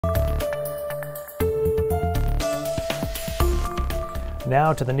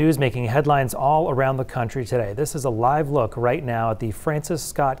Now to the news making headlines all around the country today. This is a live look right now at the Francis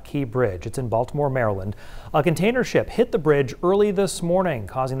Scott Key Bridge. It's in Baltimore, Maryland. A container ship hit the bridge early this morning,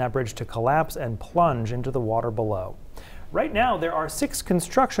 causing that bridge to collapse and plunge into the water below. Right now, there are 6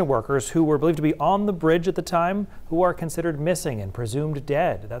 construction workers who were believed to be on the bridge at the time who are considered missing and presumed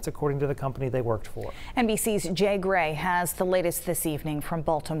dead. That's according to the company they worked for. NBC's Jay Gray has the latest this evening from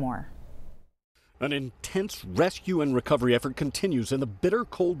Baltimore. An intense rescue and recovery effort continues in the bitter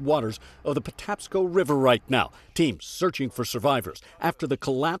cold waters of the Patapsco River right now. Teams searching for survivors after the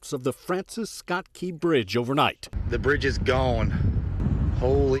collapse of the Francis Scott Key Bridge overnight. The bridge is gone.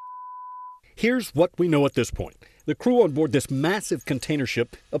 Holy. Here's what we know at this point. The crew on board this massive container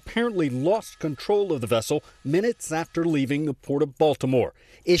ship apparently lost control of the vessel minutes after leaving the port of Baltimore,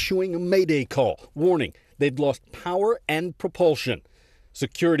 issuing a mayday call, warning they'd lost power and propulsion.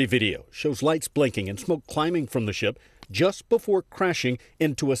 Security video shows lights blinking and smoke climbing from the ship just before crashing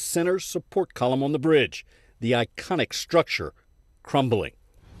into a center support column on the bridge, the iconic structure crumbling.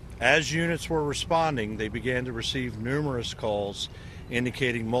 As units were responding, they began to receive numerous calls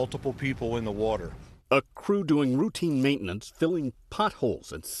indicating multiple people in the water. A crew doing routine maintenance, filling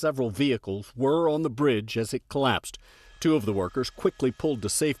potholes, and several vehicles were on the bridge as it collapsed. 2 of the workers quickly pulled to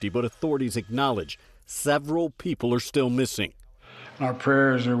safety, but authorities acknowledge several people are still missing. Our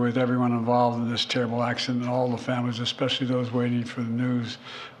prayers are with everyone involved in this terrible accident and all the families, especially those waiting for the news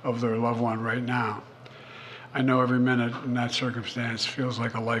of their loved one right now. I know every minute in that circumstance feels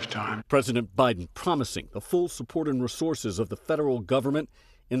like a lifetime. President Biden promising the full support and resources of the federal government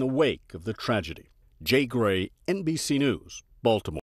in the wake of the tragedy. Jay Gray, NBC News, Baltimore.